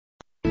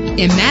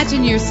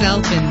Imagine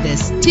yourself in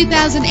this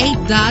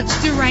 2008 Dodge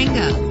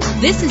Durango.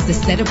 This is the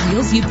set of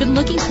wheels you've been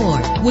looking for,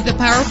 with a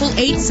powerful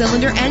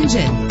 8-cylinder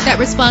engine that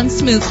responds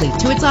smoothly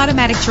to its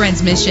automatic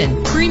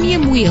transmission.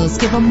 Premium wheels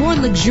give a more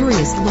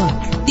luxurious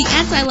look. The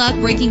anti-lock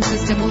braking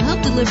system will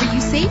help deliver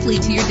you safely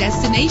to your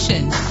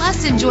destination.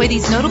 Plus, enjoy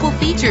these notable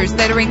features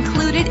that are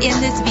included in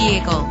this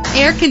vehicle: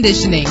 air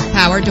conditioning,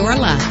 power door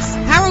locks,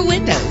 power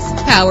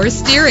windows, power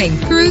steering,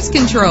 cruise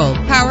control,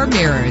 power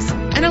mirrors,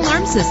 an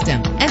alarm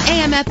system, an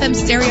AM/FM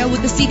stereo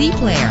with a CD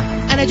player,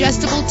 an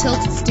adjustable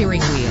tilt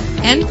steering wheel.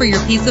 And for your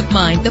peace of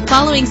mind, the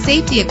following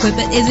safety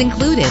equipment is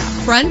included: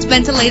 front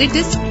ventilated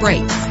disc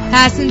brakes,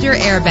 passenger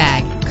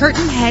airbag,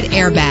 curtain head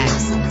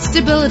airbags,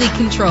 stability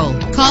control.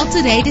 Call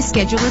today to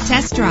schedule a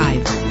test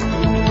drive.